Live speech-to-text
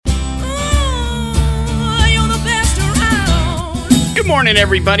morning,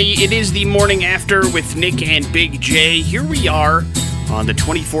 everybody. It is the morning after with Nick and Big J. Here we are on the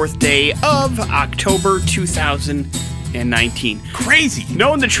 24th day of October 2019. Crazy.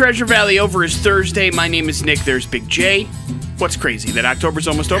 Knowing the Treasure Valley over is Thursday. My name is Nick. There's Big J. What's crazy? That October's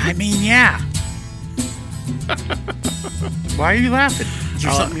almost over? I mean, yeah. Why are you laughing? Is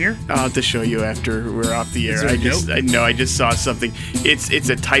there something here? I'll have to show you after we're off the air. Is there a note? I just saw something. It's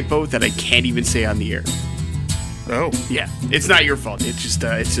a typo that I can't even say on the air. Oh. Yeah, it's not your fault. It's just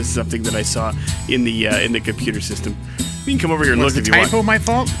something that I saw in the computer system. You can come over here and look if you want. Was the typo my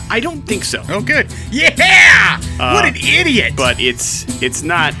fault? I don't think so. Oh, good. Yeah! What an idiot! But it's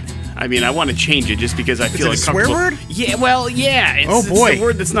not. I mean, I want to change it just because I feel like a swear word? Yeah. Well, yeah. Oh, boy. It's a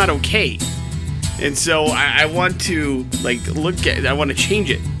word that's not okay. And so I want to look at. I want to change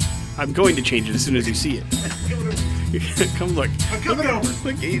it. I'm going to change it as soon as you see it. Come look. I'm coming over.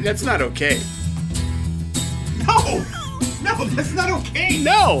 Look, that's not okay. No, that's not okay.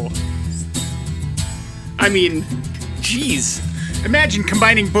 No. I mean, jeez. Imagine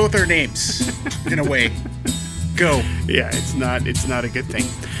combining both our names in a way. Go. Yeah, it's not a good thing.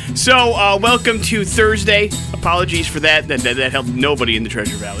 So, welcome to Thursday. Apologies for that. That helped nobody in the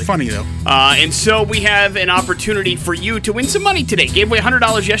Treasure Valley. Funny, though. And so we have an opportunity for you to win some money today. Gave away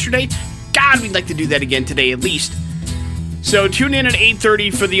 $100 yesterday. God, we'd like to do that again today at least. So tune in at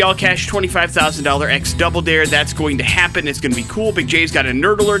 8:30 for the all-cash $25,000 X Double Dare. That's going to happen. It's going to be cool. Big J's got a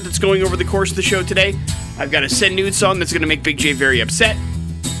nerd alert that's going over the course of the show today. I've got a Send Nude song that's going to make Big J very upset.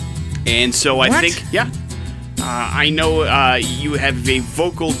 And so I think, yeah. I know you have a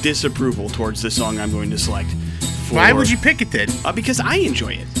vocal disapproval towards the song I'm going to select. Why would you pick it then? Because I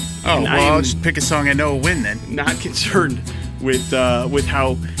enjoy it. Oh, and well, I'll just pick a song I know will win then. Not concerned with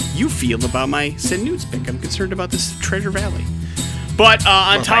how you feel about my Send Nudes pick. I'm concerned about this Treasure Valley. But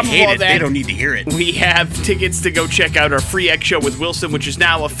on top of all that, they don't need to hear it. We have tickets to go check out our free X show with Wilson, which is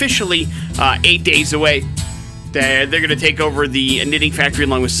now officially 8 days away. They're going to take over the Knitting Factory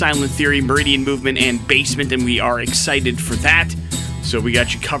along with Silent Theory, Meridian Movement, and Basement, and we are excited for that. So we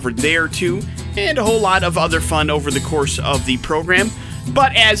got you covered there, too, and a whole lot of other fun over the course of the program.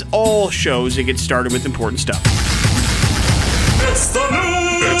 But as all shows, it gets started with important stuff. It's the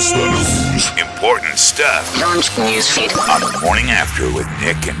news. Important stuff. Launch newsfeed On the morning after with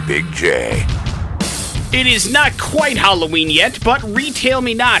Nick and Big J. It is not quite Halloween yet, but Retail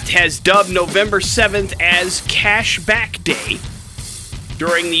Me Not has dubbed November 7th as Cash Back Day.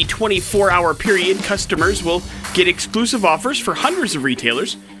 During the 24-hour period, customers will get exclusive offers for hundreds of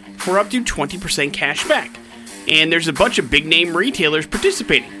retailers for up to 20% cash back. And there's a bunch of big-name retailers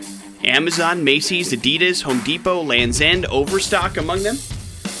participating. Amazon, Macy's, Adidas, Home Depot, Land's End, Overstock among them.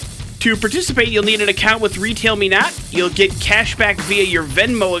 To participate, you'll need an account with Retail Me Not. You'll get cash back via your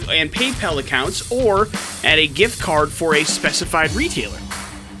Venmo and PayPal accounts or add a gift card for a specified retailer.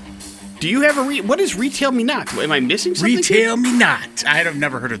 Do you have what is Retail Me Not? Am I missing something? Retail Me Not. I've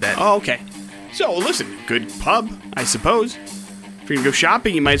never heard of that. Oh, okay. So, listen, good pub, I suppose. If you're going to go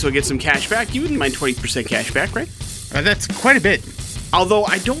shopping, you might as well get some cash back. You wouldn't mind 20% cash back, right? That's quite a bit. Although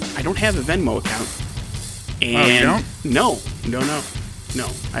I don't have a Venmo account. And you don't? No,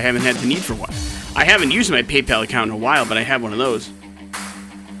 I haven't had the need for one. I haven't used my PayPal account in a while, but I have one of those.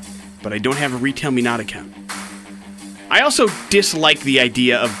 But I don't have a Retail Me Not account. I also dislike the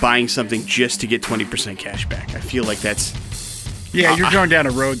idea of buying something just to get 20% cash back. I feel like that's... Yeah, you're going down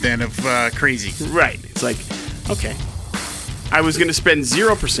a road then of crazy. Right. It's like, okay, I was going to spend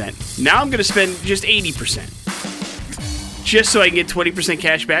 0%. Now I'm going to spend just 80%. Just so I can get 20%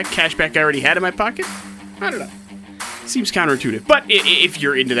 cash back. Cash back I already had in my pocket? I don't know. Seems counterintuitive. But if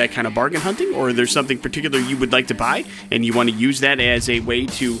you're into that kind of bargain hunting, or there's something particular you would like to buy, and you want to use that as a way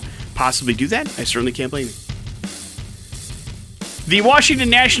to possibly do that, I certainly can't blame you. The Washington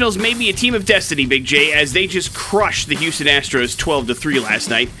Nationals may be a team of destiny, Big J, as they just crushed the Houston Astros 12-3 last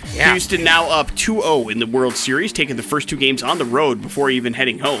night. Yeah. Houston now up 2-0 in the World Series, taking the first two games on the road before even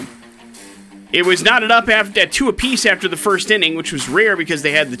heading home. It was knotted up at 2 apiece after the first inning, which was rare because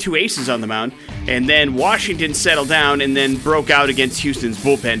they had the two aces on the mound. And then Washington settled down and then broke out against Houston's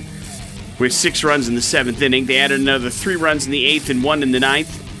bullpen with 6 runs in the 7th inning. They added another 3 runs in the 8th and 1 in the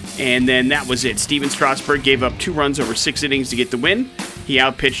 9th. And then that was it. Steven Strasburg gave up 2 runs over 6 innings to get the win. He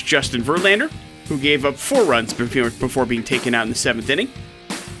outpitched Justin Verlander, who gave up 4 runs before being taken out in the 7th inning.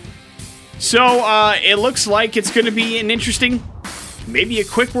 So it looks like it's going to be an interesting, maybe a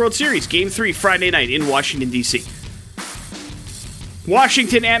quick World Series. Game 3 Friday night in Washington, D.C.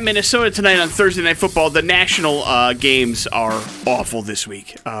 Washington at Minnesota tonight on Thursday Night Football. The national games are awful this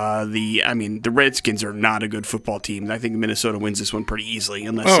week. The Redskins are not a good football team. I think Minnesota wins this one pretty easily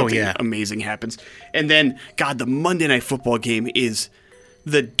unless something amazing happens. And then, God, the Monday Night Football game is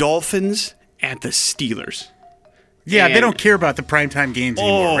the Dolphins at the Steelers. Yeah, they don't care about the primetime games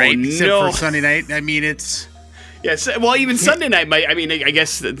anymore, right? Except for Sunday night. I mean, it's... Yes, well, even Sunday night. I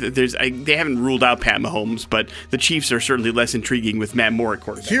guess they haven't ruled out Pat Mahomes, but the Chiefs are certainly less intriguing with Matt Moore at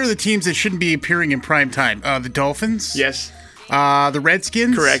quarterback. Here are the teams that shouldn't be appearing in prime time: the Dolphins, yes, the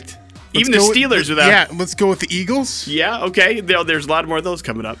Redskins, correct. Even the Steelers without. Yeah, let's go with the Eagles. Yeah, okay. There's a lot more of those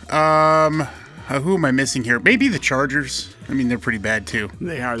coming up. Who am I missing here? Maybe the Chargers. I mean, they're pretty bad too.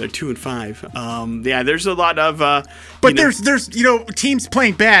 They are. They're 2-5. There's a lot of. But there's teams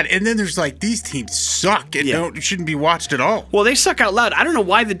playing bad, and then there's like these teams suck and shouldn't be watched at all. Well, they suck out loud. I don't know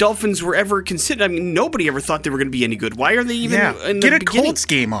why the Dolphins were ever considered. I mean, nobody ever thought they were going to be any good. Why are they even in the beginning? Colts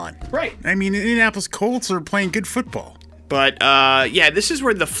game on. Right. I mean, Indianapolis Colts are playing good football. But, this is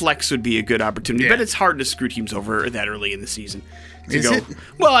where the flex would be a good opportunity. Yeah. But it's hard to screw teams over that early in the season. Is it?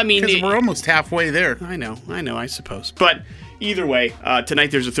 Well, I mean... Because we're almost halfway there. I know, I suppose. But either way,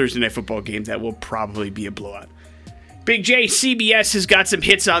 tonight there's a Thursday Night Football game that will probably be a blowout. Big J, CBS has got some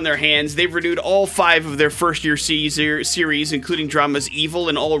hits on their hands. They've renewed all 5 of their first-year series, including dramas Evil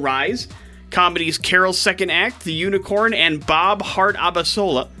and All Rise, comedies Carol's Second Act, The Unicorn, and Bob Hart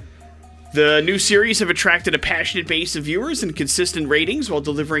Abasola. The new series have attracted a passionate base of viewers and consistent ratings while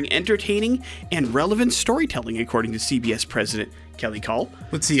delivering entertaining and relevant storytelling, according to CBS president Kelly Call.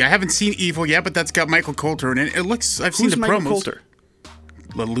 Let's see. I haven't seen Evil yet, but that's got Michael Coulter in it. I've seen the Michael promos. Coulter?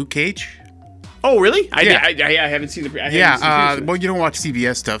 Luke Cage. Oh, really? Yeah. I haven't seen the. Well, you don't watch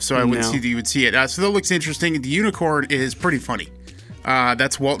CBS stuff, so I wouldn't see that you would see it. So that looks interesting. The Unicorn is pretty funny.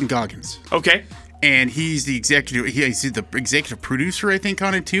 That's Walton Goggins. Okay. And he's the executive. He's the executive producer, I think,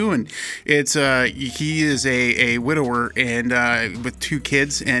 on it too. And it's he is a widower and with 2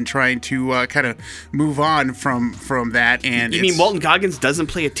 kids and trying to kind of move on from that. And you mean Walton Goggins doesn't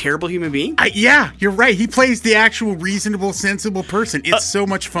play a terrible human being? Yeah, you're right. He plays the actual reasonable, sensible person. It's so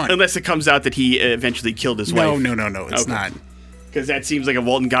much fun. Unless it comes out that he eventually killed his wife. No. It's not. Because that seems like a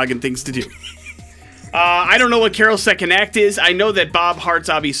Walton Goggins thing to do. I don't know what Carol's Second Act is. I know that Bob Hart's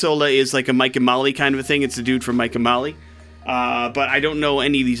Abisola is like a Mike and Molly kind of a thing. It's the dude from Mike and Molly. But I don't know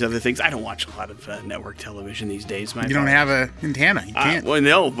any of these other things. I don't watch a lot of network television these days. You don't have a antenna. You can't. Well,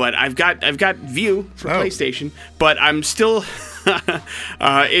 no, but I've got View for PlayStation. But I'm still...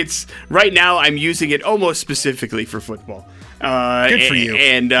 it's right now I'm using it almost specifically for football. Good for you.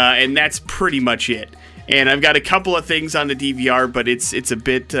 And that's pretty much it. And I've got a couple of things on the DVR, but it's a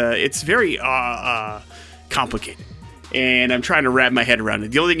bit it's very complicated, and I'm trying to wrap my head around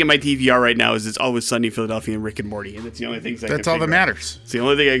it. The only thing in my DVR right now is It's Always Sunny in Philadelphia and Rick and Morty, and that's the only things that's all that matters. It's the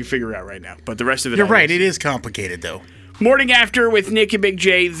only thing I can figure out right now. But the rest of it, you're right. It is complicated though. Morning After with Nick and Big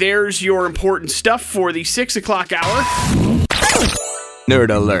J. There's your important stuff for the 6 o'clock hour.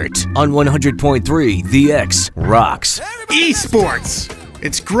 Nerd alert on 100.3 The X rocks. Esports.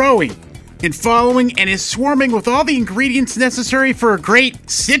 It's growing in following and is swarming with all the ingredients necessary for a great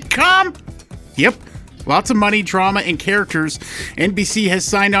sitcom? Yep. Lots of money, drama, and characters. NBC has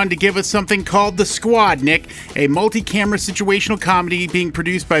signed on to give us something called The Squad, Nick, a multi-camera situational comedy being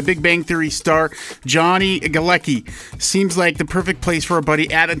produced by Big Bang Theory star Johnny Galecki. Seems like the perfect place for our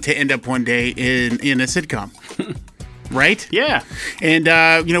buddy Adam to end up one day in a sitcom. Right? Yeah. And,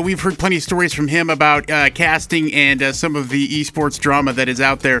 we've heard plenty of stories from him about casting and some of the esports drama that is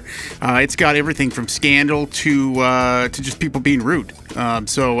out there. It's got everything from scandal to just people being rude.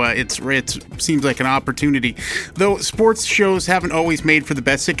 So it seems like an opportunity. Though sports shows haven't always made for the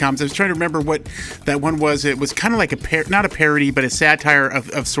best sitcoms. I was trying to remember what that one was. It was kind of like not a parody, but a satire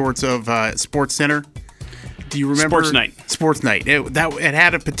of sorts of Sports Center. Do you remember? Sports Night. It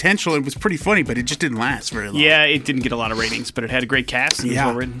had a potential. It was pretty funny, but it just didn't last very long. Yeah, it didn't get a lot of ratings, but it had a great cast.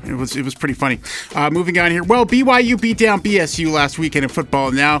 And it was pretty funny. Moving on here. Well, BYU beat down BSU last weekend in football,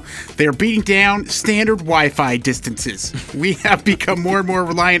 and now they're beating down standard Wi-Fi distances. We have become more and more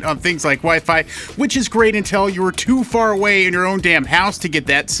reliant on things like Wi-Fi, which is great until you are too far away in your own damn house to get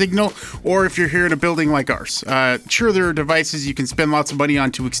that signal, or if you're here in a building like ours. Sure, there are devices you can spend lots of money on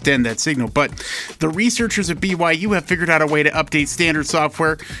to extend that signal, but the researchers at BYU have figured out a way to update standard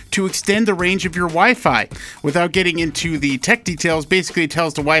software to extend the range of your Wi-Fi. Without getting into the tech details, basically it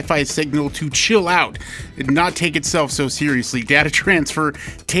tells the Wi-Fi signal to chill out and not take itself so seriously. Data transfer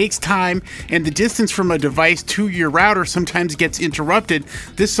takes time, and the distance from a device to your router sometimes gets interrupted.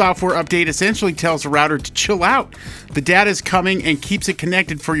 This software update essentially tells the router to chill out. The data is coming and keeps it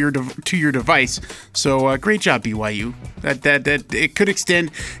connected to your device. So great job, BYU. That it could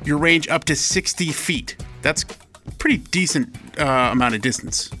extend your range up to 60 feet. That's pretty decent amount of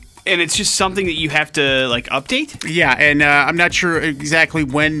distance. And it's just something that you have to like update? Yeah, and I'm not sure exactly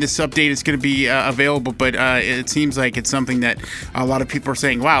when this update is going to be available, but it seems like it's something that a lot of people are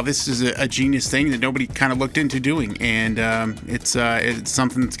saying, wow, this is a genius thing that nobody kind of looked into doing, and it's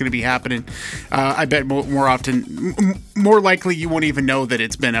something that's going to be happening. I bet more often, more likely you won't even know that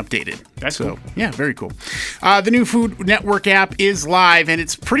it's been updated. That's cool. Yeah, very cool. The new Food Network app is live, and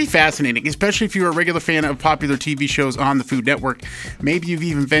it's pretty fascinating, especially if you're a regular fan of popular TV shows on the Food Network. Maybe you've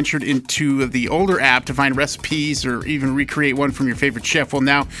even ventured into the older app to find recipes or even recreate one from your favorite chef. Well,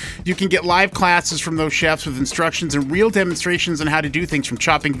 now you can get live classes from those chefs with instructions and real demonstrations on how to do things from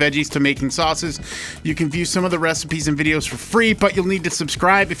chopping veggies to making sauces. You can view some of the recipes and videos for free, but you'll need to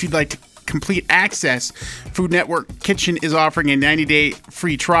subscribe if you'd like to complete access. Food Network Kitchen is offering a 90-day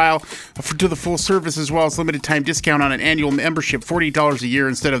free trial to the full service, as well as limited time discount on an annual membership, $40 a year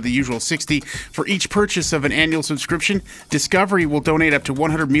instead of the usual $60. For each purchase of an annual subscription, Discovery will donate up to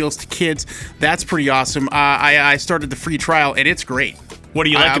 100 meals to kids. That's pretty awesome. I started the free trial, and it's great. What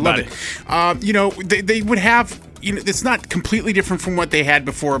do you like about it? They would have... it's not completely different from what they had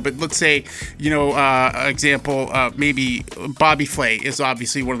before, but let's say, example, maybe Bobby Flay is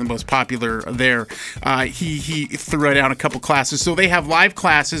obviously one of the most popular there. He threw down a couple classes. So they have live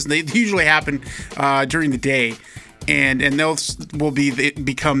classes, and they usually happen during the day. And those will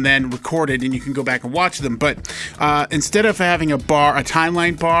become then recorded, and you can go back and watch them. But instead of having a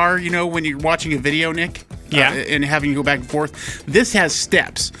timeline bar, when you're watching a video, Nick, and having to go back and forth, this has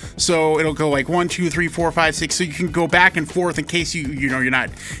steps. So it'll go like 1, 2, 3, 4, 5, 6. So you can go back and forth in case you're not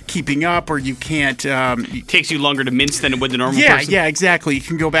keeping up or you can't. It takes you longer to mince than it would the normal person. Yeah, exactly. You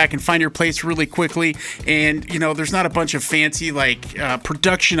can go back and find your place really quickly, and there's not a bunch of fancy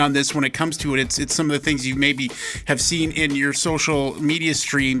production on this when it comes to it. It's some of the things you maybe have seen in your social media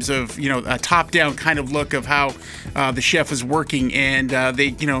streams of a top-down kind of look of how the chef is working, and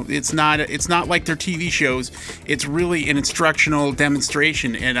it's not like their TV shows. It's really an instructional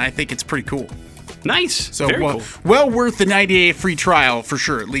demonstration, and I think it's pretty cool. Nice. So very cool. Well worth the 90-day free trial for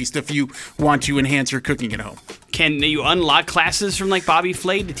sure, at least if you want to enhance your cooking at home. Can you unlock classes from like Bobby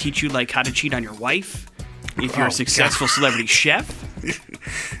Flay to teach you like how to cheat on your wife if you're a successful celebrity chef?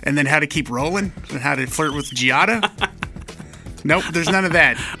 And then how to keep rolling and how to flirt with Giada? Nope, there's none of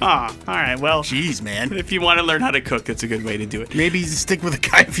that. All right, well. Jeez, man. If you want to learn how to cook, that's a good way to do it. Maybe stick with the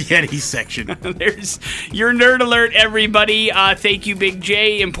Guy Fieri section. There's your Nerd Alert, everybody. Thank you, Big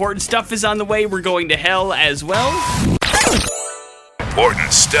J. Important stuff is on the way. We're going to hell as well.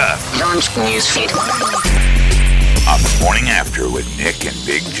 Important stuff. Launch newsfeed. On the morning after with Nick and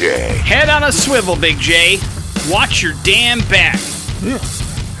Big J. Head on a swivel, Big J. Watch your damn back.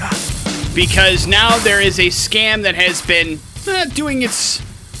 Because now there is a scam that has been doing its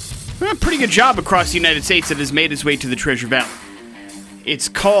pretty good job across the United States that has made its way to the Treasure Valley. It's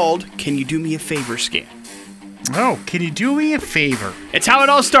called Can You Do Me a Favor scam. Oh, can you do me a favor? It's how it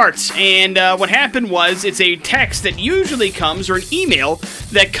all starts. And what happened was it's a text that usually comes, or an email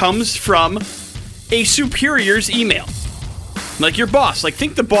that comes from a superior's email. Like your boss. Like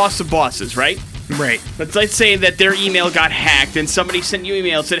think the boss of bosses, right? Right. Let's say that their email got hacked and somebody sent you an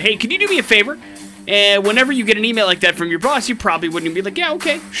email and said, hey, can you do me a favor? And whenever you get an email like that from your boss, you probably wouldn't be like, yeah,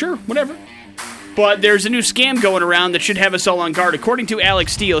 okay, sure, whatever. But there's a new scam going around that should have us all on guard. According to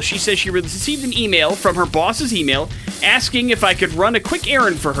Alex Steele, she says she received an email from her boss's email asking if I could run a quick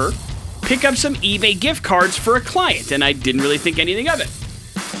errand for her, pick up some eBay gift cards for a client, and I didn't really think anything of it.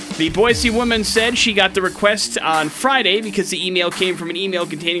 The Boise woman said she got the request on Friday because the email came from an email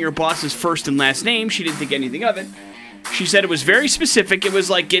containing her boss's first and last name. She didn't think anything of it. She said it was very specific. It was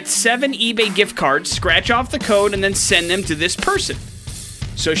like, get 7 eBay gift cards, scratch off the code, and then send them to this person.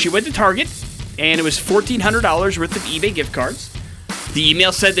 So she went to Target, and it was $1,400 worth of eBay gift cards. The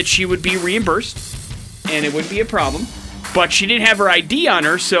email said that she would be reimbursed, and it wouldn't be a problem. But she didn't have her ID on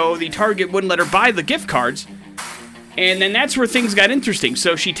her, so the Target wouldn't let her buy the gift cards. And then that's where things got interesting.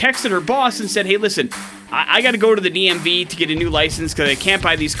 So she texted her boss and said, hey, listen, I got to go to the DMV to get a new license because I can't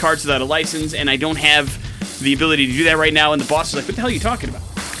buy these cards without a license, and I don't have the ability to do that right now. And the boss was like, what the hell are you talking about?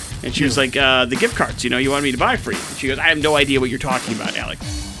 And she was like, the gift cards, you want me to buy for you. And she goes, I have no idea what you're talking about, Alex.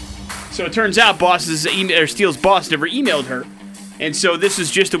 So it turns out Steele's boss never emailed her. And so this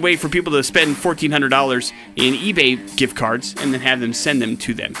is just a way for people to spend $1,400 in eBay gift cards and then have them send them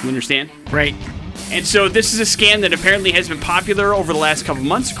to them. You understand? Right. And so this is a scam that apparently has been popular over the last couple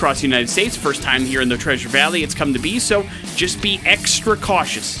months across the United States. First time here in the Treasure Valley it's come to be. So just be extra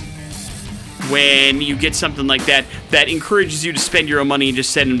cautious when you get something like that encourages you to spend your own money and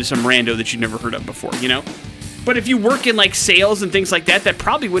just send them to some rando that you've never heard of before, you know? But if you work in like sales and things like that, that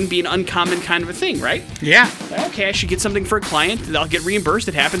probably wouldn't be an uncommon kind of a thing, right? Yeah. Okay, I should get something for a client. I'll get reimbursed.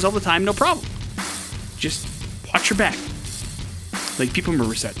 It happens all the time. No problem. Just watch your back. Like People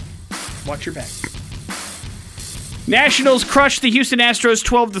Mover said. Watch your back. Nationals crushed the Houston Astros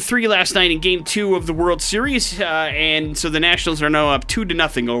 12-3 last night in Game 2 of the World Series. And so the Nationals are now up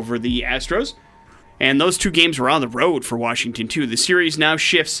 2-0 over the Astros. And those two games were on the road for Washington, too. The series now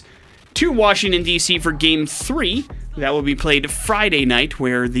shifts to Washington, D.C. for Game 3. That will be played Friday night,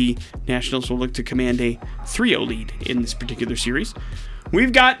 where the Nationals will look to command a 3-0 lead in this particular series.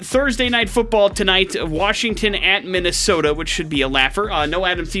 We've got Thursday Night Football tonight, Washington at Minnesota, which should be a laugher. No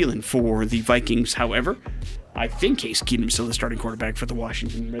Adam Thielen for the Vikings, however. I think Case Keenum's still the starting quarterback for the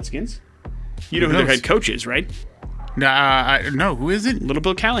Washington Redskins. You know who their head coach is, right? No, who is it? Little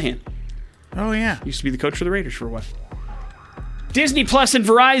Bill Callahan. Oh, yeah. Used to be the coach for the Raiders for a while. Disney Plus and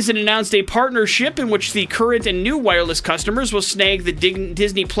Verizon announced a partnership in which the current and new wireless customers will snag the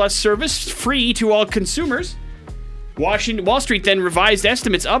Disney Plus service free to all consumers. Wall Street then revised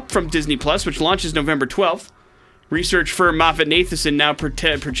estimates up from Disney Plus, which launches November 12th. Research firm MoffettNathanson now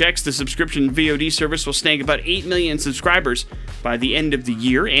projects the subscription VOD service will snag about 8 million subscribers by the end of the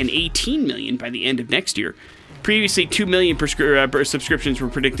year and 18 million by the end of next year. Previously, 2 million subscriptions were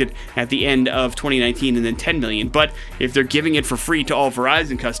predicted at the end of 2019 and then 10 million. But if they're giving it for free to all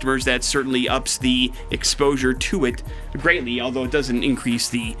Verizon customers, that certainly ups the exposure to it greatly, although it doesn't increase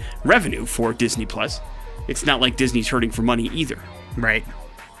the revenue for Disney+. It's not like Disney's hurting for money either. Right.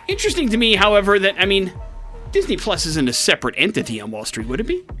 Interesting to me, however, that, Disney Plus isn't a separate entity on Wall Street, would it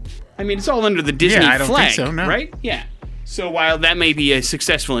be? It's all under the Disney I don't flag, think so, no. Right? Yeah. So while that may be a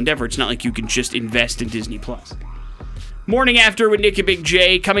successful endeavor, it's not like you can just invest in Disney Plus. Morning After with Nick and Big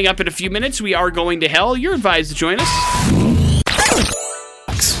J. Coming up in a few minutes, we are going to hell. You're advised to join us.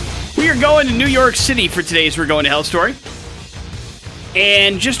 We are going to New York City for today's We're Going to Hell story.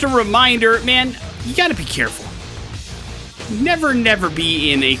 And just a reminder, man, you got to be careful. Never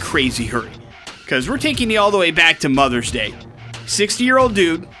be in a crazy hurry. Because we're taking you all the way back to Mother's Day. 60-year-old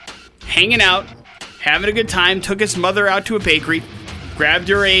dude, hanging out, having a good time, took his mother out to a bakery, grabbed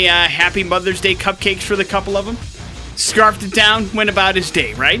her a Happy Mother's Day cupcakes for the couple of them, scarfed it down, went about his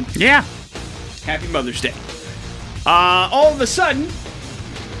day, right? Yeah. Happy Mother's Day. All of a sudden,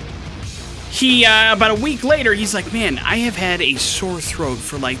 he, about a week later, he's like, man, I have had a sore throat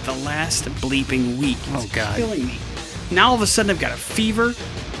for like the last bleeping week. It's killing me. Now all of a sudden I've got a fever.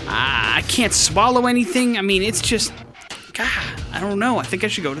 I can't swallow anything. It's just... God, I don't know. I think I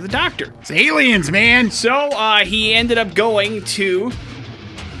should go to the doctor. It's aliens, man. So he ended up going to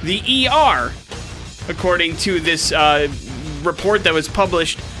the ER, according to this report that was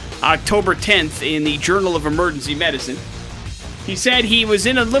published October 10th in the Journal of Emergency Medicine. He said he was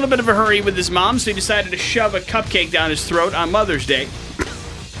in a little bit of a hurry with his mom, so he decided to shove a cupcake down his throat on Mother's Day.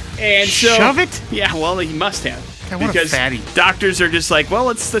 And so, shove it? Yeah, well, he must have. God, what a fatty. Doctors are just like, well,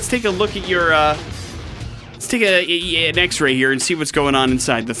 let's take a look at your... Let's take an x-ray here and see what's going on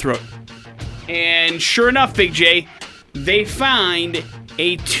inside the throat. And sure enough, Big J, they find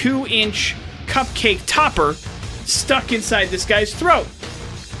a 2-inch cupcake topper stuck inside this guy's throat.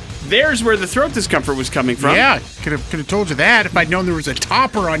 There's where the throat discomfort was coming from. Yeah, could have told you that if I'd known there was a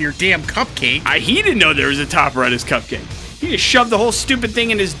topper on your damn cupcake. He didn't know there was a topper on his cupcake. He just shoved the whole stupid thing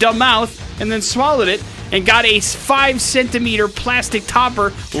in his dumb mouth and then swallowed it and got a 5-centimeter plastic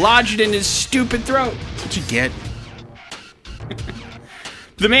topper lodged in his stupid throat. That's what you get.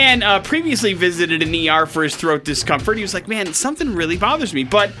 The man previously visited an ER for his throat discomfort. He was like, man, something really bothers me.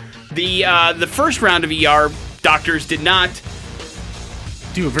 But the first round of ER doctors did not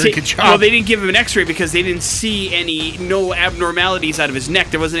do a very good job. Well, they didn't give him an x-ray because they didn't see no abnormalities out of his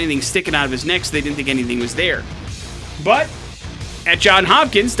neck. There wasn't anything sticking out of his neck, so they didn't think anything was there. But at Johns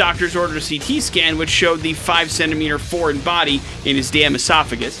Hopkins, doctors ordered a CT scan, which showed the 5-centimeter foreign body in his damn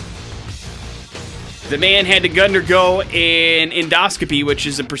esophagus. The man had to undergo an endoscopy, which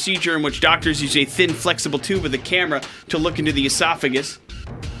is a procedure in which doctors use a thin, flexible tube with a camera to look into the esophagus.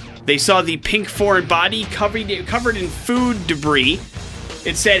 They saw the pink foreign body covered in food debris.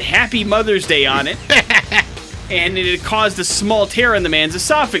 It said Happy Mother's Day on it. And it had caused a small tear in the man's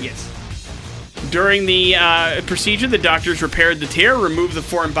esophagus. During the procedure, the doctors repaired the tear, removed the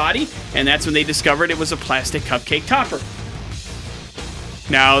foreign body, and that's when they discovered it was a plastic cupcake topper.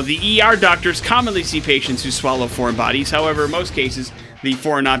 Now, the ER doctors commonly see patients who swallow foreign bodies. However, in most cases, the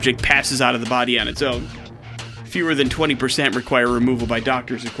foreign object passes out of the body on its own. Fewer than 20% require removal by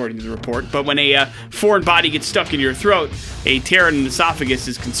doctors, according to the report. But when a foreign body gets stuck in your throat, a tear in an esophagus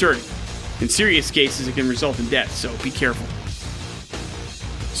is concerning. In serious cases, it can result in death, so be careful.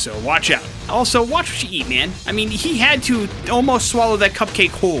 So watch out. Also, watch what you eat, man. I mean, he had to almost swallow that cupcake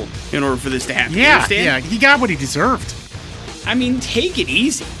whole in order for this to happen. You understand? He got what he deserved. I mean, take it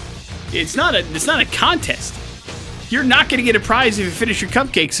easy. It's not a contest. You're not going to get a prize if you finish your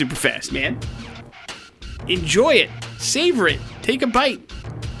cupcake super fast, man. Enjoy it. Savor it. Take a bite.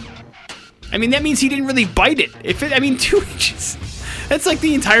 I mean, that means he didn't really bite it. 2 inches. That's like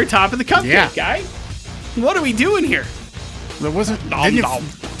the entire top of the cupcake, guy. What are we doing here? There wasn't.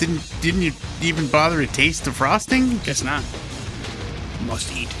 Didn't you even bother to taste the frosting? Guess not.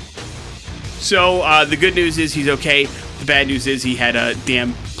 Must eat. So the good news is he's okay. The bad news is he had a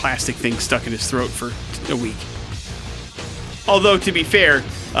damn plastic thing stuck in his throat for a week. Although, to be fair,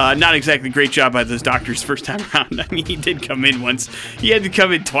 not exactly a great job by those doctors first time around. I mean, he did come in once. He had to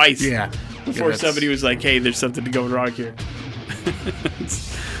come in twice. Yeah. Before somebody was like, hey, there's something going wrong here.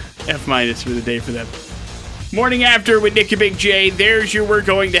 It's F- for the day for them. Morning After with Nick and Big J. There's your We're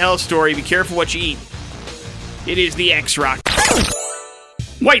Going to Hell story. Be careful what you eat. It is the X-Rock.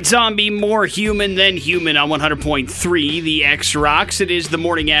 White Zombie, more human than human on 100.3, the X-Rocks. It is the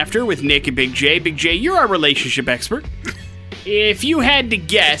Morning After with Nick and Big J. Big J, you're our relationship expert. If you had to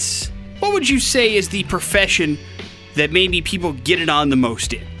guess, what would you say is the profession that maybe people get it on the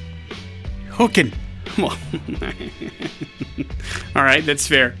most in? Hooking. Well, all right, that's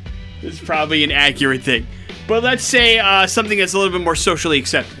fair. That's probably an accurate thing. But let's say something that's a little bit more socially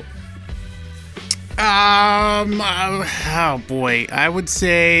acceptable. Oh boy, I would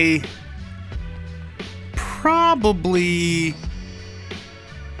say probably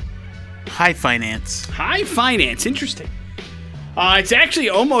high finance. High finance, interesting. It's actually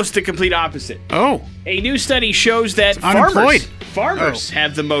almost the complete opposite. Oh. A new study shows that farmers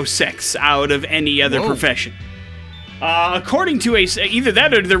have the most sex out of any other profession. According to either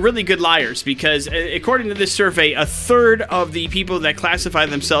that or they're really good liars, because according to this survey, a third of the people that classify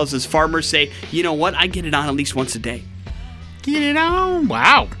themselves as farmers say, you know what, I get it on at least once a day. Get it on?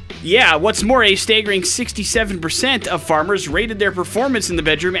 Wow. Yeah, what's more, a staggering 67% of farmers rated their performance in the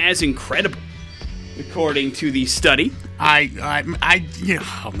bedroom as incredible, according to the study.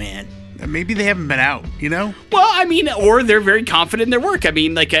 Oh man. Maybe they haven't been out, you know? Well, I mean, or they're very confident in their work. I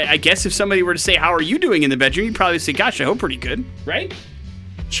mean, like, I guess if somebody were to say, how are you doing in the bedroom? You'd probably say, gosh, I hope pretty good, right?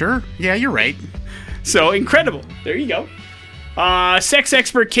 Sure. Yeah, you're right. So, incredible. There you go. Sex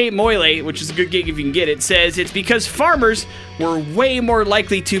expert Kate Moyle, which is a good gig if you can get it, says it's because farmers were way more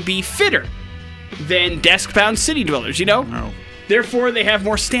likely to be fitter than desk-bound city dwellers, you know? Oh. Therefore, they have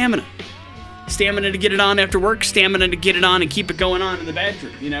more stamina. Stamina to get it on after work, stamina to get it on and keep it going on in the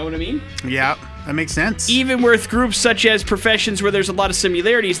bedroom. You know what I mean? Yeah, that makes sense. Even with groups such as professions where there's a lot of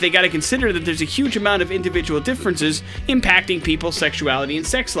similarities, they got to consider that there's a huge amount of individual differences impacting people's sexuality and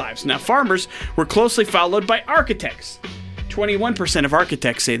sex lives. Now, farmers were closely followed by architects. 21% of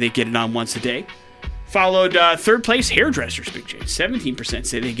architects say they get it on once a day. Followed third place hairdressers, Big J. 17%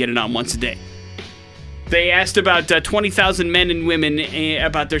 say they get it on once a day. They asked about 20,000 men and women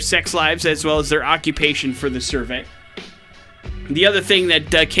about their sex lives as well as their occupation for the survey. The other thing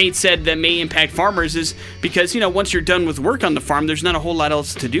that Kate said that may impact farmers is because, you know, once you're done with work on the farm, there's not a whole lot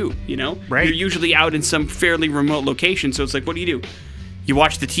else to do, you know? Right. You're usually out in some fairly remote location, so it's like, what do? You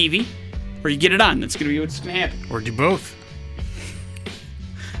watch the TV or you get it on? That's going to be what's going to happen. Or do both.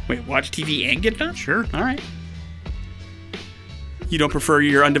 Wait, watch TV and get it on? Sure. All right. You don't prefer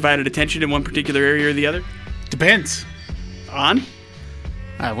your undivided attention in one particular area or the other? Depends. On?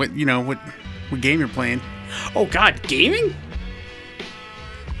 What game you're playing. Oh, God, gaming?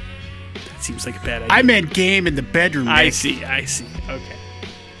 That seems like a bad idea. I meant game in the bedroom, Nick. I see. Okay.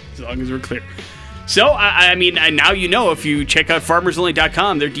 As long as we're clear. So, I mean, now you know if you check out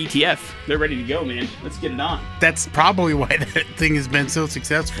farmersonly.com, they're DTF. They're ready to go, man. Let's get it on. That's probably why that thing has been so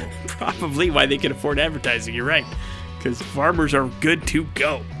successful. Probably why they can afford advertising. You're right. Because farmers are good to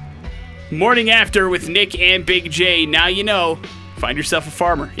go. Morning After with Nick and Big J. Now you know. Find yourself a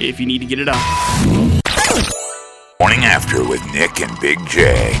farmer if you need to get it on. Morning After with Nick and Big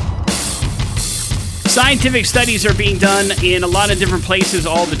J. Scientific studies are being done in a lot of different places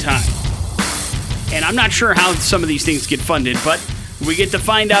all the time. And I'm not sure how some of these things get funded, but we get to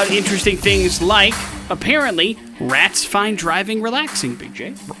find out interesting things like, apparently, rats find driving relaxing, Big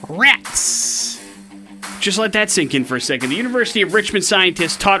J. Rats. Just let that sink in for a second. The University of Richmond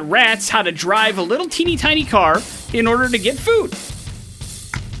scientists taught rats how to drive a little teeny tiny car in order to get food.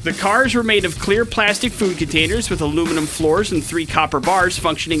 The cars were made of clear plastic food containers with aluminum floors and 3 copper bars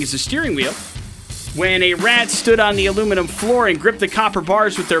functioning as a steering wheel. When a rat stood on the aluminum floor and gripped the copper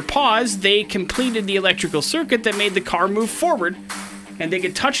bars with their paws, they completed the electrical circuit that made the car move forward, and they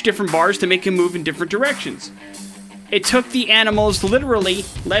could touch different bars to make it move in different directions. It took the animals literally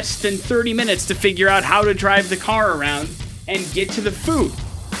less than 30 minutes to figure out how to drive the car around and get to the food.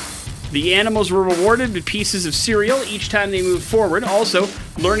 The animals were rewarded with pieces of cereal each time they moved forward. Also,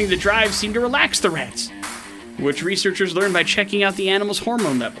 learning to drive seemed to relax the rats, which researchers learned by checking out the animals'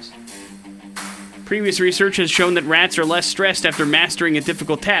 hormone levels. Previous research has shown that rats are less stressed after mastering a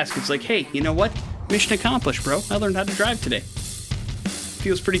difficult task. It's like, hey, you know what? Mission accomplished, bro. I learned how to drive today.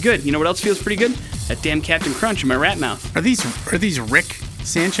 Feels pretty good. You know what else feels pretty good? That damn Captain Crunch in my rat mouth. Are these Rick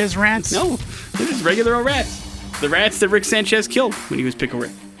Sanchez rats? No, they're just regular old rats. The rats that Rick Sanchez killed when he was Pickle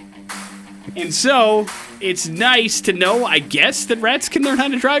Rick. And so, it's nice to know, I guess, that rats can learn how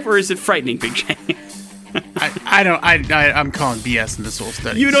to drive, or is it frightening, Big J? I'm calling BS in this whole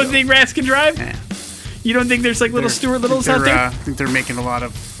study. You don't think rats can drive? Yeah. You don't think there's like little Stuart Littles out there? I think they're making a lot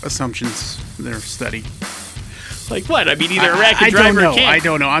of assumptions in their study. Like what? I mean, either a rat can drive or it can't. I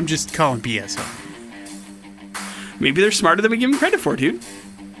don't know. I'm just calling BS on them. Maybe they're smarter than we give them credit for, dude.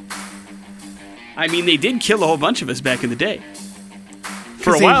 I mean, they did kill a whole bunch of us back in the day.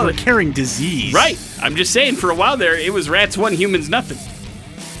 For a while, they were carrying disease. Right. I'm just saying, for a while there, it was rats 1, humans nothing.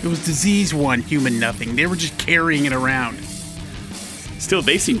 It was disease 1, human nothing. They were just carrying it around. Still,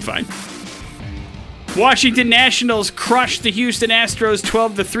 they seemed fine. Washington Nationals crushed the Houston Astros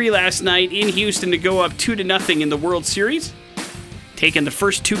 12-3 last night in Houston to go up 2-0 in the World Series. Taking the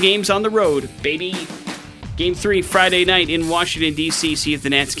first 2 games on the road, baby. Game 3 Friday night in Washington, D.C. See if the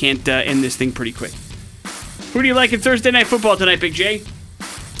Nats can't end this thing pretty quick. Who do you like in Thursday Night Football tonight, Big J?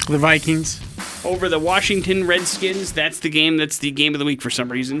 The Vikings. Over the Washington Redskins. That's the game of the week for some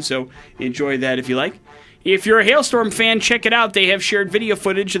reason, so enjoy that if you like. If you're a Hailstorm fan, check it out. They have shared video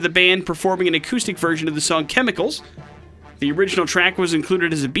footage of the band performing an acoustic version of the song Chemicals. The original track was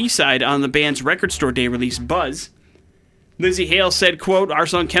included as a B-side on the band's Record Store Day release, Buzz. Lizzie Hale said, quote, "Our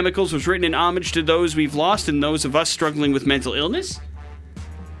song Chemicals was written in homage to those we've lost and those of us struggling with mental illness.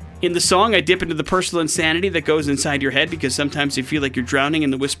 In the song, I dip into the personal insanity that goes inside your head because sometimes you feel like you're drowning in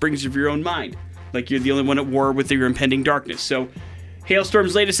the whisperings of your own mind, like you're the only one at war with your impending darkness." So,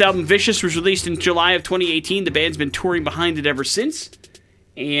 Hailstorm's latest album, Vicious, was released in July of 2018. The band's been touring behind it ever since.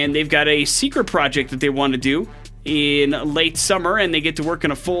 And they've got a secret project that they want to do in late summer, and they get to work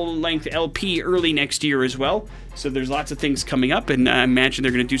on a full-length LP early next year as well. So there's lots of things coming up, and I imagine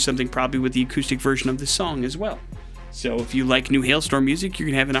they're going to do something probably with the acoustic version of this song as well. So if you like new Hailstorm music, you're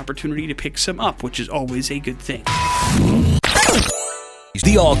going to have an opportunity to pick some up, which is always a good thing.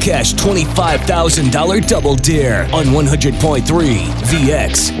 The all-cash $25,000 double dare on 100.3 The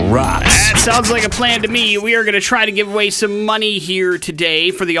X Rocks. That sounds like a plan to me. We are going to try to give away some money here today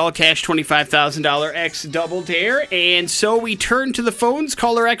for the all-cash $25,000 X double dare. And so we turn to the phones.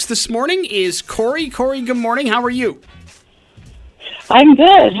 Caller X this morning is Corey. Corey, good morning. How are you? I'm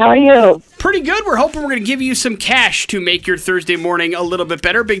good. How are you? Pretty good. We're hoping we're going to give you some cash to make your Thursday morning a little bit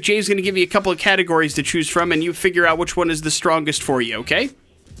better. Big J's going to give you a couple of categories to choose from, and you figure out which one is the strongest for you, okay?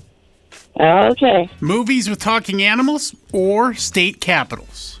 Okay. Movies with talking animals or state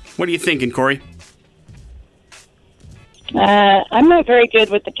capitals? What are you thinking, Corey? I'm not very good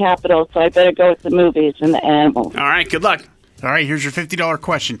with the capitals, so I better go with the movies and the animals. All right, good luck. All right, here's your $50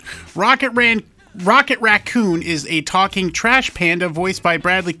 question. Rocket Raccoon is a talking trash panda voiced by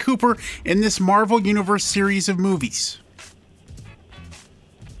Bradley Cooper in this Marvel Universe series of movies.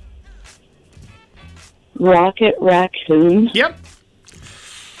 Rocket Raccoon? Yep.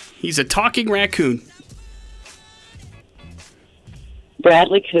 He's a talking raccoon.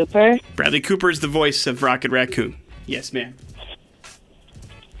 Bradley Cooper? Bradley Cooper is the voice of Rocket Raccoon. Yes, ma'am.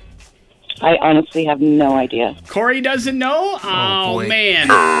 I honestly have no idea. Corey doesn't know? Oh man.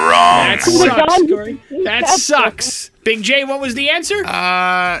 Wrong. That sucks, Corey. That sucks. Big J, what was the answer?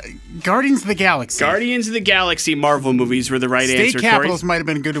 Guardians of the Galaxy. Guardians of the Galaxy Marvel movies were the right answer, State capitals might have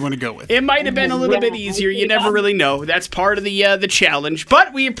been a good one to go with. It might have been a little bit easier. You never really know. That's part of the challenge.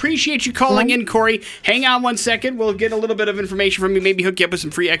 But we appreciate you calling in, Corey. Hang on 1 second. We'll get a little bit of information from you. Maybe hook you up with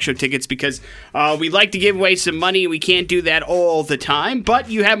some free extra tickets because we like to give away some money. We can't do that all the time. But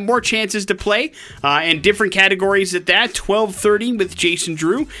you have more chances to play in different categories at that. 12:30 with Jason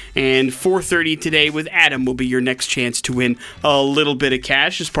Drew and 4:30 today with Adam will be your next chance to win a little bit of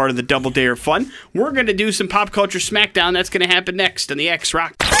cash as part of the Double Dare fun. We're going to do some Pop Culture Smackdown. That's going to happen next on the X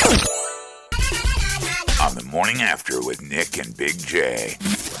Rock. the morning after with Nick and Big J.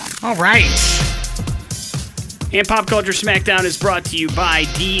 All right. And Pop Culture Smackdown is brought to you by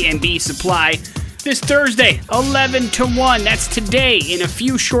D&B Supply. This Thursday, 11 to 1. That's today in a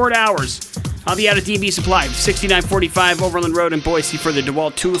few short hours. I'll be out at D&B Supply, 6945 Overland Road in Boise for the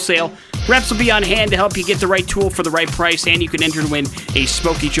DeWalt tool sale. Reps will be on hand to help you get the right tool for the right price, and you can enter to win a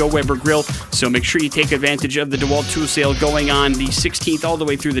Smokey Joe Weber grill. So make sure you take advantage of the DeWalt tool sale going on the 16th all the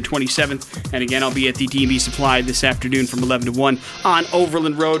way through the 27th. And again, I'll be at the D&B Supply this afternoon from 11 to 1 on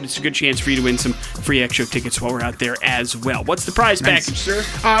Overland Road. It's a good chance for you to win some free extra tickets while we're out there as well. What's the prize package, sir?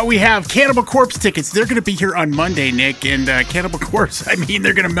 We have Cannibal Corpse tickets. They're going to be here on Monday, Nick. And Cannibal Corpse, I mean,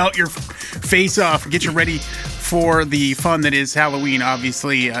 they're going to melt your face off and get you ready for the fun that is Halloween,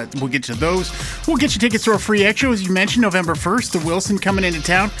 obviously. We'll get you those. We'll get you tickets to our free extra, as you mentioned, November 1st, the Wilson coming into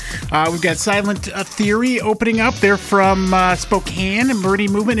town. We've got Silent Theory opening up. They're from Spokane,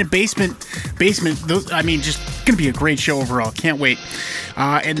 Meridian Movement, and Basement. Those, I mean, just going to be a great show overall. Can't wait.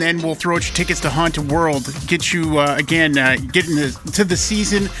 And then we'll throw out your tickets to Haunted World. Get you, again, get into the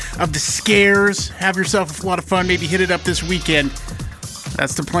season of the scares. Have yourself a lot of fun. Maybe hit it up this weekend.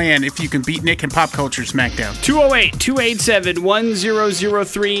 That's the plan if you can beat Nick and Pop Culture Smackdown.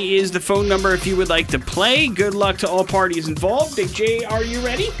 208-287-1003 is the phone number if you would like to play. Good luck to all parties involved. Big J, are you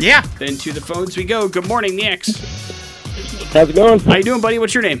ready? Yeah. Then to the phones we go. Good morning, the X. How's it going? How you doing, buddy?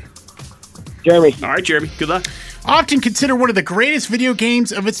 What's your name? Jeremy. All right, Jeremy. Good luck. Often considered one of the greatest video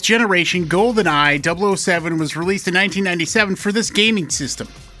games of its generation, GoldenEye 007 was released in 1997 for this gaming system.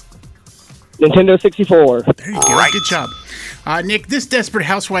 Nintendo 64. There you go. Right. Good job. Nick, this Desperate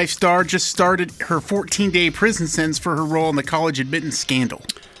Housewife star just started her 14-day prison sentence for her role in the college admittance scandal.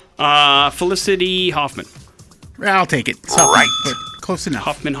 Felicity Hoffman. I'll take it. Right. But close enough.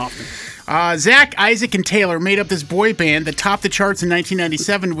 Hoffman. Zach, Isaac, and Taylor made up this boy band that topped the charts in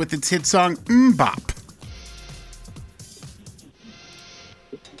 1997 with its hit song, Bop.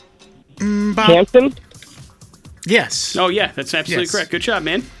 Bop. Hampton? Yes. Oh, yeah. That's absolutely correct. Good job,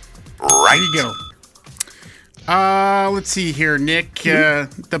 man. There you go. Let's see here, Nick.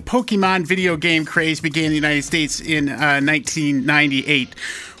 The Pokemon video game craze began in the United States in 1998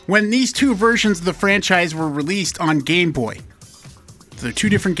 when these two versions of the franchise were released on Game Boy. So they're two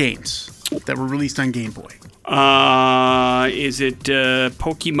different games that were released on Game Boy. Is it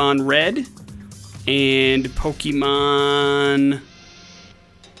Pokemon Red and Pokemon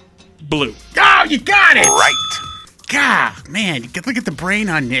Blue? Oh, you got it! Right. God, man, look at the brain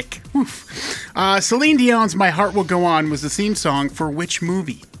on Nick. Oof. Celine Dion's My Heart Will Go On was the theme song for which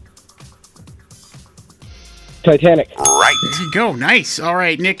movie? Titanic. Right. There you go. Nice. All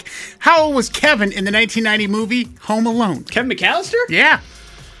right, Nick. How old was Kevin in the 1990 movie Home Alone? Kevin McAllister? Yeah.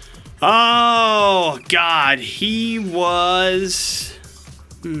 Oh, God. He was...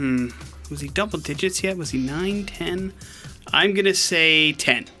 Was he double digits yet? Was he 9, 10? I'm going to say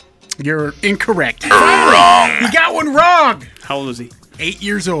 10. You're incorrect. Wrong. You got one wrong. How old was he? 8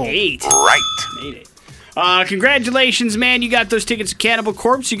 years old. 8. Right. 8. Congratulations, man. You got those tickets to Cannibal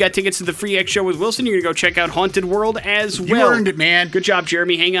Corpse. You got tickets to the Free X Show with Wilson. You're going to go check out Haunted World as well. You earned it, man. Good job,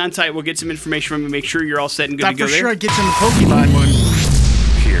 Jeremy. Hang on tight. We'll get some information from you. Make sure you're all set and good to go for there. sure I'd get some Pokemon one.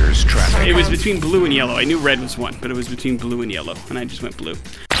 Here's traffic. It was between blue and yellow. I knew red was one, but it was between blue and yellow, and I just went blue.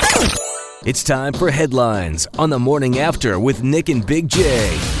 It's time for Headlines on the Morning After with Nick and Big J.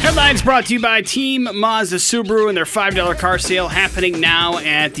 Headlines brought to you by Team Mazda Subaru and their $5 car sale happening now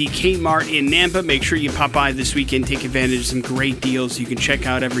at the Kmart in Nampa. Make sure you pop by this weekend, take advantage of some great deals. You can check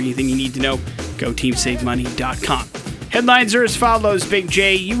out everything you need to know. Go teamsavemoney.com. Headlines are as follows, Big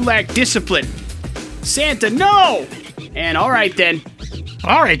J. You lack discipline. Santa, no! And all right then.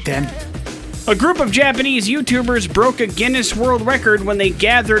 All right then. A group of Japanese YouTubers broke a Guinness World Record when they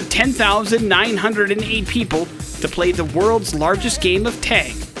gathered 10,908 people to play the world's largest game of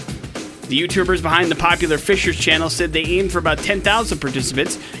tag. The YouTubers behind the popular Fishers channel said they aimed for about 10,000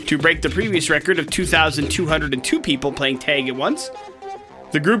 participants to break the previous record of 2,202 people playing tag at once.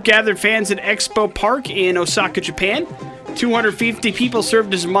 The group gathered fans at Expo Park in Osaka, Japan. 250 people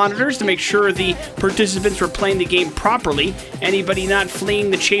served as monitors to make sure the participants were playing the game properly. Anybody not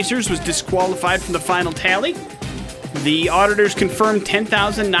fleeing the chasers was disqualified from the final tally. The auditors confirmed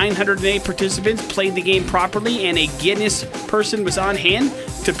 10,908 participants played the game properly, and a Guinness person was on hand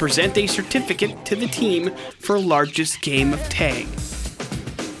to present a certificate to the team for largest game of tag.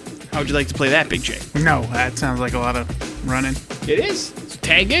 How would you like to play that, Big J? No, that sounds like a lot of running. It is.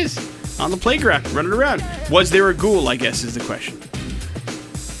 Tag is. On the playground, running around. Was there a ghoul, I guess, is the question.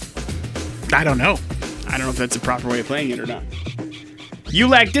 I don't know. I don't know if that's the proper way of playing it or not. You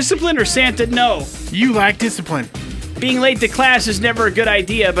lack discipline or Santa? No. You lack discipline. Being late to class is never a good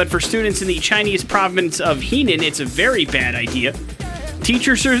idea, but for students in the Chinese province of Henan, it's a very bad idea.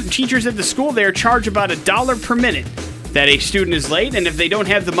 Teachers at the school there charge about $1 per minute that a student is late, and if they don't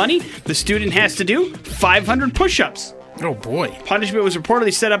have the money, the student has to do 500 push-ups. Oh, boy. Punishment was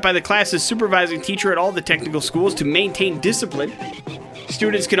reportedly set up by the class's supervising teacher at all the technical schools to maintain discipline.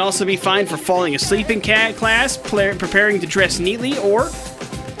 Students can also be fined for falling asleep in class, preparing to dress neatly, or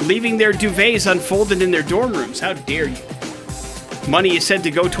leaving their duvets unfolded in their dorm rooms. How dare you? Money is said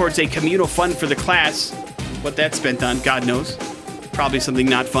to go towards a communal fund for the class. What that's spent on, God knows. Probably something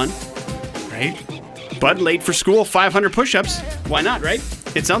not fun. Right? But late for school, 500 push-ups. Why not, right?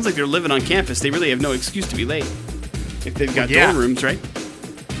 It sounds like they're living on campus. They really have no excuse to be late. If they've got dorm rooms, right?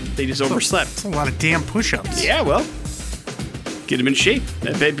 They just overslept. That's a lot of damn push-ups. Yeah, well, get them in shape.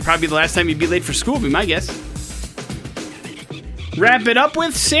 That'd probably be the last time you'd be late for school, be my guess. Wrap it up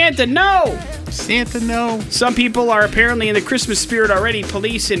with Santa No! Santa No. Some people are apparently in the Christmas spirit already.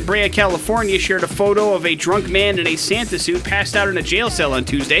 Police in Brea, California shared a photo of a drunk man in a Santa suit passed out in a jail cell on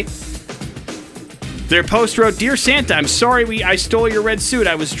Tuesday. Their post wrote, "Dear Santa, I'm sorry I stole your red suit.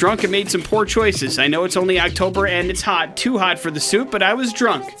 I was drunk and made some poor choices. I know it's only October and it's hot, too hot for the suit, but I was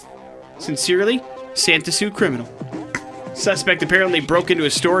drunk. Sincerely, Santa Suit Criminal." Suspect apparently broke into a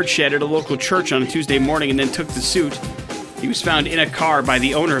storage shed at a local church on a Tuesday morning and then took the suit. He was found in a car by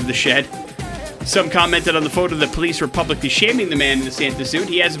the owner of the shed. Some commented on the photo that police were publicly shaming the man in the Santa suit.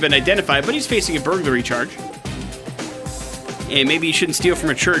 He hasn't been identified, but he's facing a burglary charge. And maybe you shouldn't steal from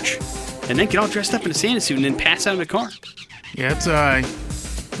a church and then get all dressed up in a Santa suit and then pass out in a car. Yeah, it's,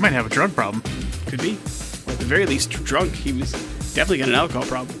 might have a drug problem. Could be. Or at the very least, drunk. He was definitely got an alcohol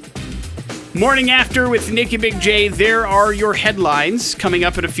problem. Morning After with Nick and Big J. There are your headlines. Coming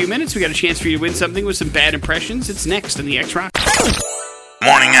up in a few minutes, we got a chance for you to win something with some bad impressions. It's next on the X-Rock.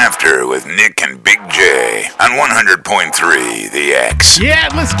 Morning After with Nick and Big J on 100.3 The X. Yeah,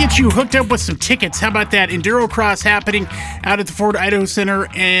 let's get you hooked up with some tickets. How about that? Enduro Cross happening out at the Ford Idaho Center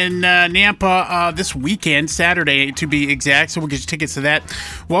in Nampa this weekend, Saturday to be exact. So we'll get you tickets to that.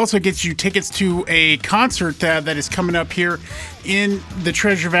 We'll also get you tickets to a concert that is coming up here in the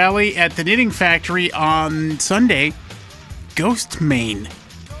Treasure Valley at the Knitting Factory on Sunday. Ghost Main.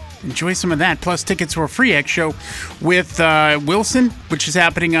 Enjoy some of that. Plus tickets to a free X show with Wilson, which is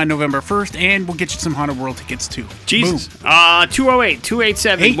happening on November 1st. And we'll get you some Haunted World tickets, too. Jesus.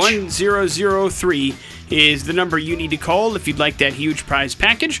 208-287-1003 is the number you need to call if you'd like that huge prize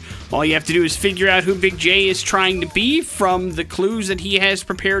package. All you have to do is figure out who Big J is trying to be from the clues that he has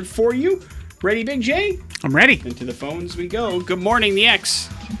prepared for you. Ready, Big J? I'm ready. Into the phones we go. Good morning, the X.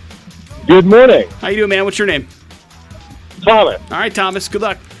 Good morning. How you doing, man? What's your name? Thomas. All right, Thomas. Good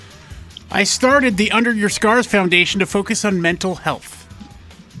luck. I started the Under Your Scars Foundation to focus on mental health.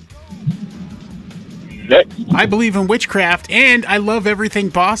 Next. I believe in witchcraft, and I love everything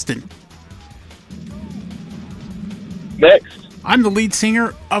Boston. Next. I'm the lead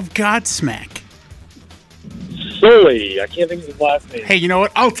singer of Godsmack. Sully. I can't think of his last name. Hey, you know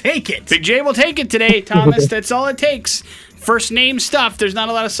what? I'll take it. Big J will take it today, Thomas. That's all it takes. First name stuff. There's not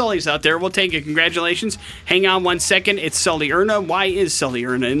a lot of Sullys out there. We'll take it. Congratulations. Hang on 1 second. It's Sully Erna. Why is Sully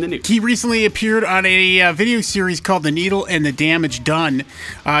Erna in the news? He recently appeared on a video series called The Needle and the Damage Done,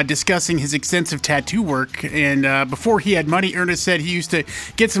 discussing his extensive tattoo work. And before he had money, Erna said he used to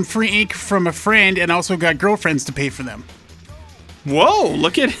get some free ink from a friend and also got girlfriends to pay for them. Whoa,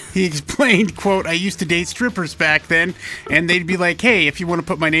 look at... He explained, quote, "I used to date strippers back then, and they'd be like, hey, if you want to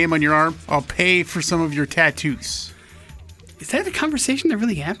put my name on your arm, I'll pay for some of your tattoos." Is that a conversation that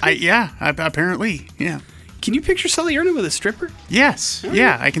really happened? Apparently, yeah. Can you picture Sully Erna with a stripper? Yes,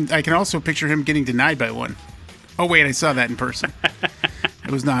 yeah. I can also picture him getting denied by one. Oh wait, I saw that in person.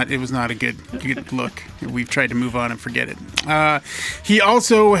 It was not a good look. We've tried to move on and forget it. He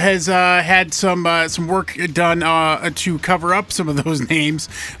also has had some work done to cover up some of those names,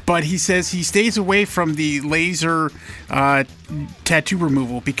 but he says he stays away from the laser tattoo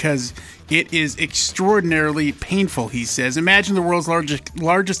removal because it is extraordinarily painful, he says. Imagine the world's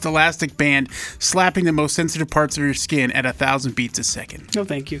largest elastic band slapping the most sensitive parts of your skin at 1,000 beats a second. No,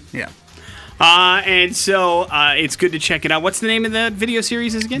 thank you. Yeah. And so it's good to check it out. What's the name of the video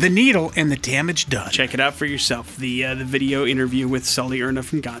series again? The Needle and the Damage Done. Check it out for yourself. The video interview with Sully Erna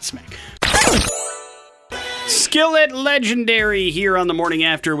from Godsmack. Skillet Legendary here on the Morning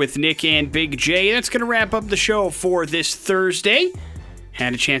After with Nick and Big J. That's going to wrap up the show for this Thursday.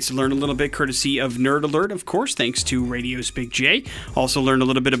 Had a chance to learn a little bit courtesy of Nerd Alert, of course, thanks to Radio's Big J. Also learned a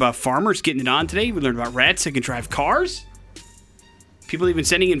little bit about farmers getting it on today. We learned about rats that can drive cars. People even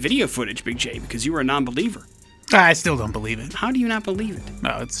sending in video footage, Big J, because you were a non-believer. I still don't believe it. How do you not believe it?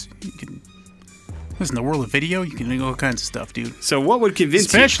 No, Listen, the world of video, you can do all kinds of stuff, dude. So what would convince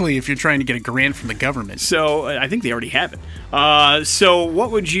Especially if you're trying to get a grant from the government. So I think they already have it. So what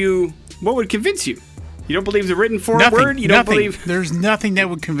would convince you? You don't believe the written word? You don't believe... There's nothing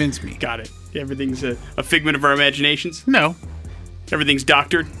that would convince me. Got it. Everything's a figment of our imaginations? No. Everything's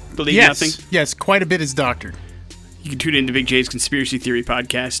doctored? Believe nothing? Yes, quite a bit is doctored. You can tune into Big J's Conspiracy Theory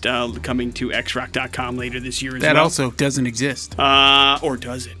podcast coming to xrock.com later this year as well. That also doesn't exist. Or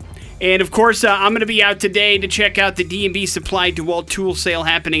does it? And, of course, I'm going to be out today to check out the D&B Supply DeWalt tool sale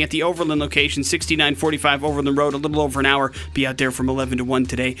happening at the Overland location, 6945 Overland Road, a little over an hour. Be out there from 11 to 1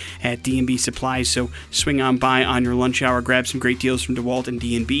 today at D&B Supply. So swing on by on your lunch hour, grab some great deals from DeWalt and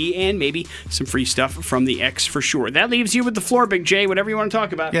D&B, and maybe some free stuff from the X for sure. That leaves you with the floor, Big J, whatever you want to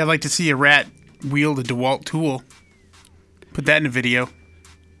talk about. Yeah, I'd like to see a rat wield a DeWalt tool. Put that in a video.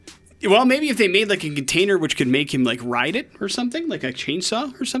 Well, maybe if they made like a container which could make him like ride it or something, like a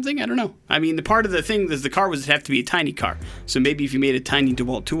chainsaw or something. I don't know. I mean, the part of the thing is the car was it'd have to be a tiny car. So maybe if you made a tiny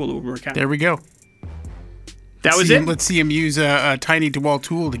DeWalt tool, it would work out. There we go. That was it? Let's see him use a tiny DeWalt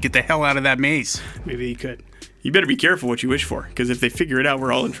tool to get the hell out of that maze. Maybe he could. You better be careful what you wish for, because if they figure it out,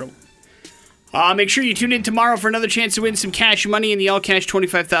 we're all in trouble. Make sure you tune in tomorrow for another chance to win some cash money in the all-cash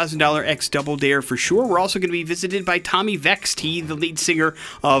 $25,000 X Double Dare for sure. We're also going to be visited by Tommy Vext. He, the lead singer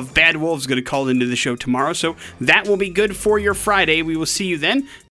of Bad Wolves, is going to call into the show tomorrow. So that will be good for your Friday. We will see you then.